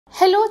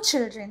Hello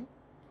children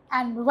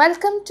and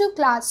welcome to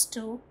class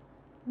 2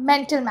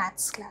 mental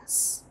maths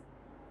class.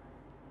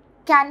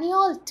 Can you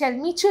all tell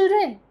me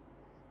children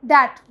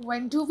that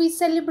when do we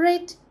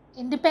celebrate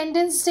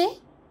Independence Day?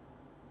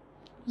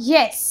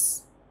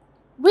 Yes,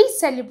 we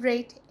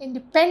celebrate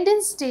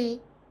Independence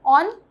Day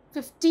on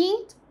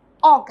 15th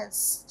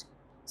August.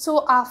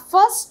 So our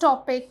first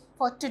topic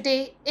for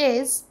today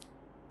is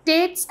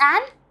dates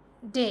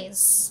and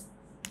days.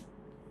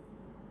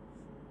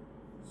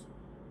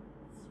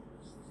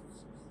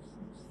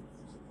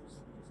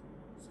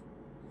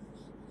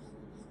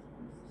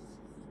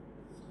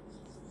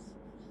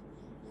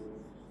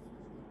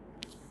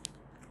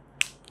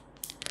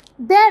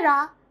 There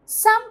are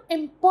some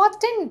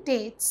important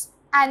dates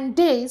and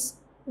days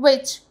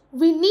which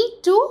we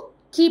need to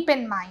keep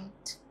in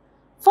mind.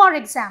 For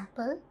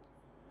example,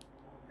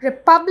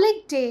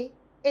 Republic Day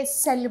is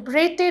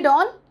celebrated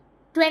on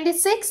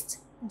 26th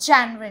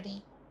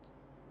January.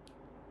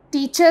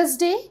 Teachers'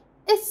 Day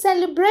is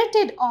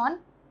celebrated on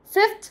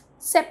 5th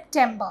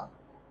September.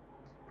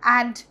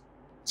 And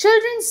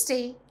Children's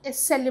Day is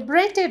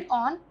celebrated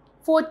on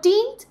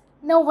 14th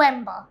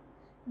November.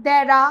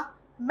 There are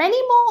many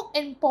more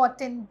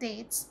important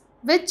dates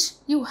which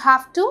you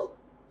have to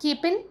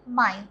keep in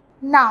mind.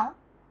 Now,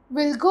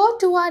 we'll go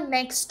to our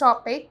next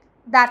topic,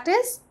 that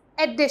is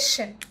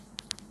addition.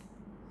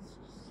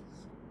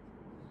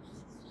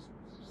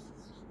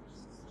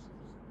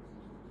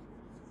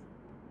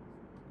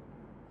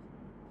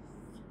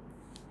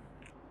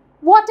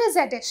 What is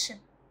addition?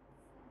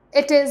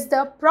 It is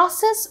the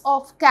process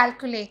of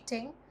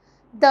calculating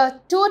the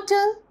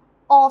total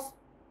of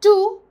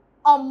two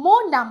or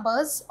more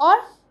numbers or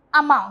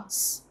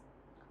amounts.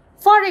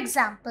 For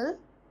example,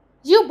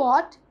 you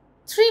bought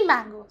 3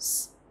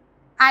 mangoes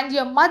and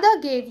your mother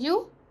gave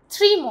you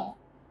 3 more.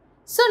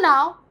 So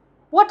now,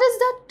 what is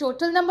the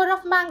total number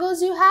of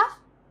mangoes you have?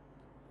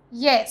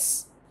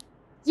 Yes,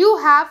 you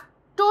have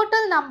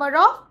total number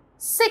of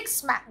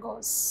 6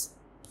 mangoes.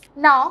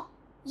 Now,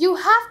 you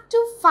have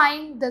to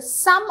find the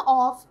sum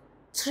of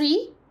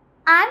 3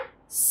 and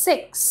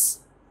 6.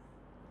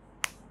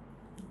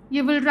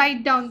 You will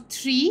write down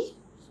 3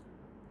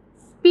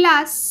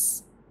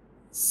 plus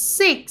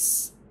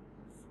 6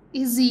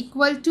 is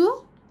equal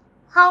to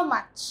how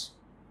much?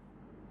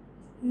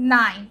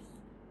 9.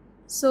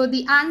 So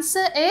the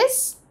answer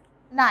is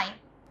 9.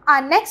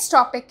 Our next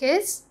topic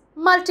is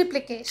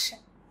multiplication.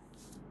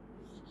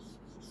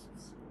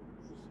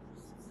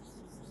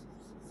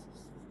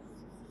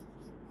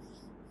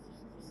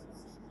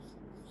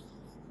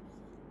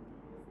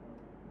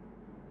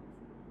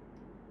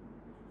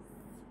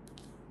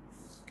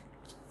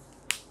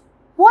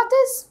 What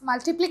is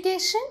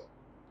multiplication?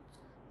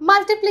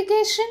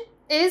 Multiplication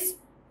is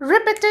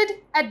repeated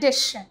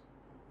addition.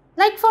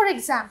 Like for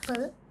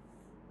example,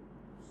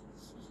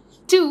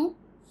 2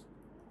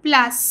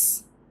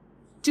 plus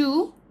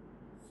 2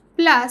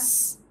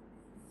 plus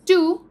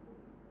 2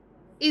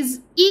 is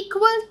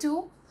equal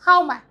to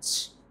how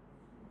much?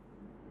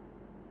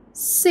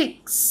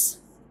 6.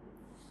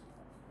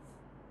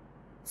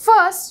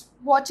 First,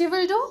 what you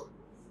will do?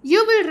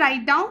 You will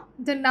write down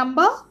the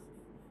number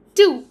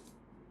 2.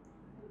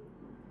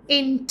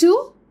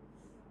 Into,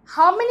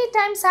 how many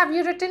times have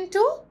you written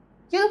 2?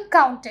 You'll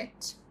count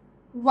it.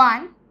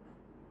 1,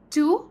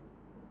 2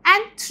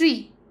 and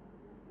 3.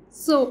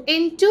 So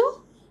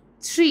into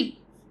 3.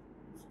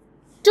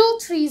 2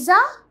 3s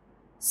are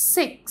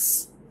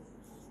 6.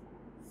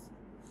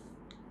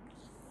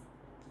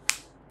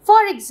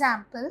 For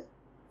example,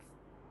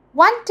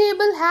 one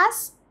table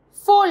has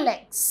 4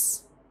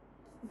 legs.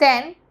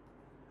 Then,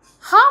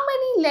 how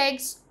many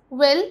legs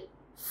will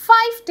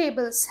 5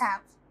 tables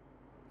have?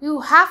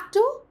 You have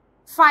to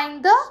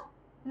find the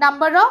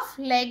number of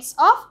legs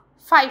of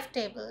 5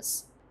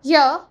 tables.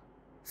 Here,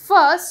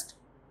 first,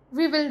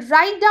 we will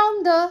write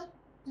down the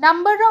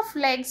number of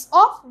legs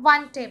of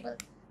one table.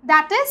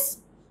 That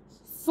is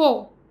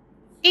 4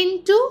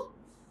 into,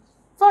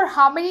 for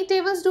how many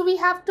tables do we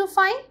have to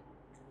find?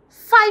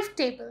 5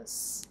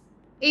 tables.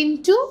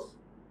 Into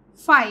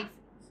 5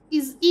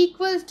 is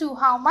equal to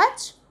how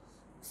much?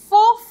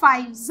 4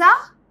 5s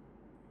are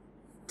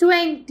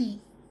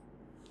 20.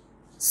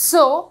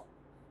 So,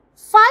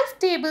 5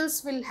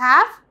 tables will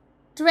have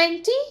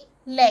 20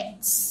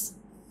 legs.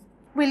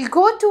 We'll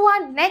go to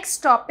our next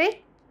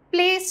topic,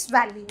 place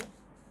value.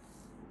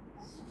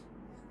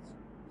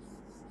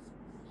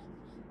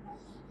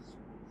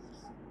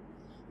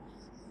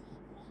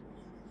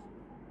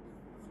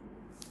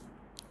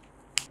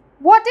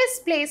 What is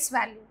place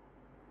value?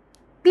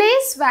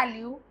 Place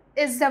value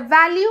is the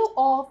value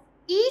of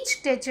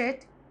each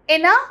digit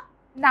in a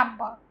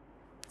number.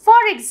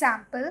 For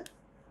example,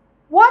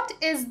 what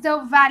is the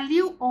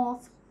value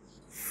of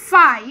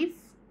 5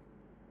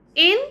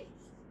 in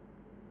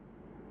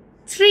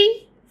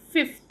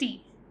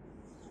 350?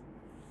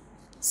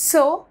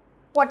 So,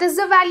 what is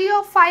the value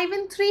of 5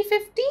 in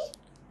 350?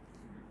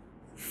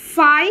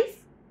 5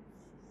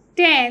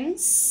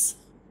 tens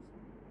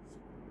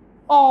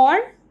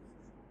or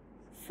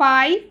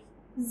 5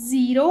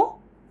 0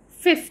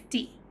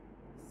 50.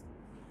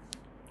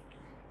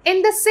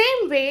 In the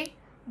same way,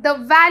 the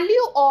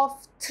value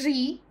of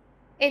 3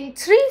 in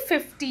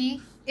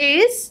 350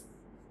 is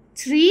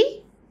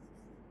 3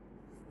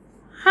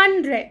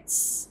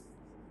 hundredths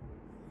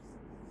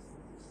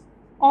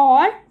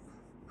or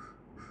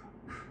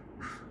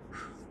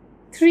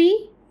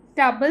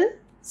 300.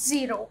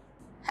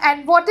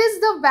 And what is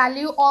the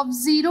value of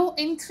 0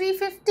 in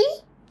 350?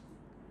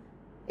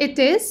 It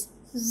is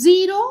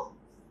 0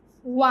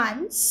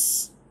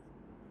 ones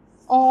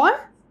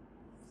or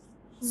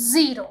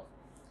 0.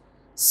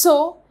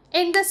 So,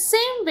 in the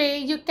same way,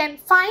 you can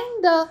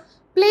find the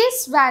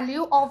place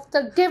value of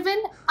the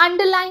given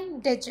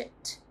underlined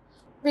digit.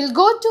 We'll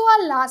go to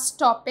our last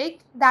topic,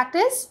 that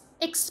is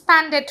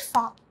expanded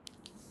form.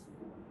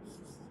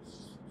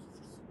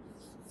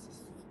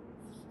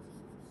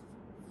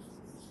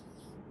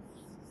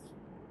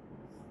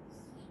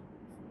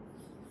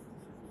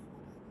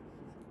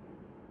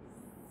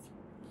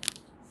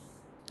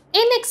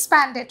 In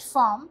expanded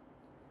form,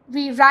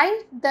 we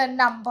write the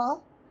number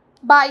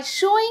by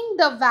showing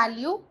the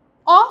value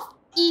of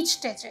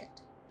each digit.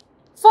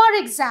 For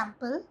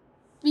example,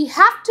 we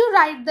have to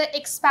write the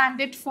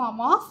expanded form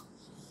of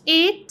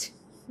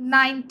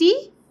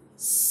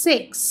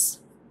 896.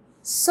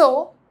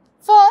 So,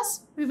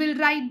 first we will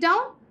write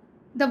down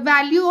the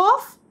value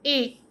of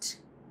 8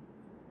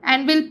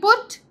 and we'll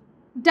put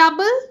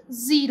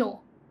 00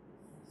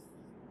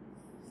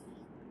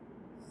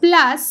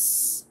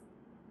 plus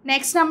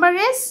next number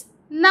is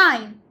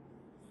 9.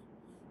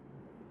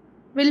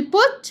 We'll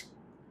put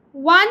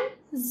 10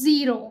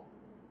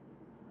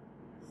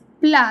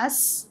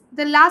 plus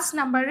the last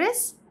number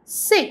is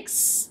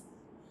 6.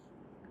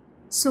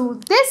 So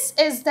this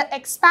is the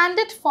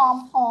expanded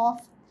form of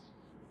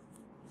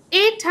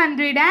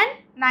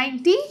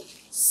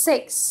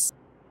 896.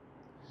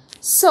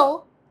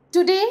 So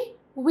today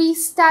we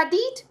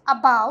studied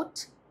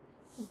about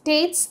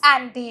dates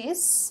and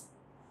days,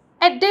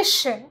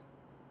 addition,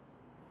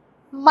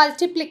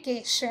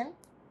 multiplication,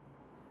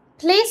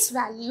 place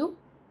value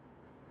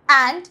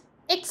and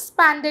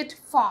expanded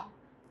form.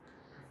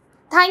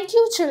 Thank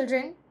you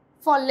children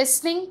for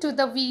listening to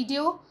the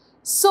video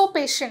so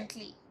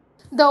patiently.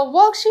 The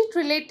worksheet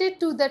related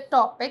to the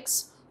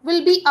topics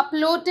will be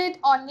uploaded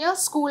on your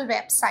school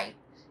website.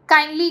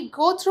 Kindly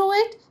go through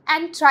it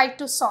and try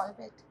to solve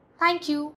it. Thank you.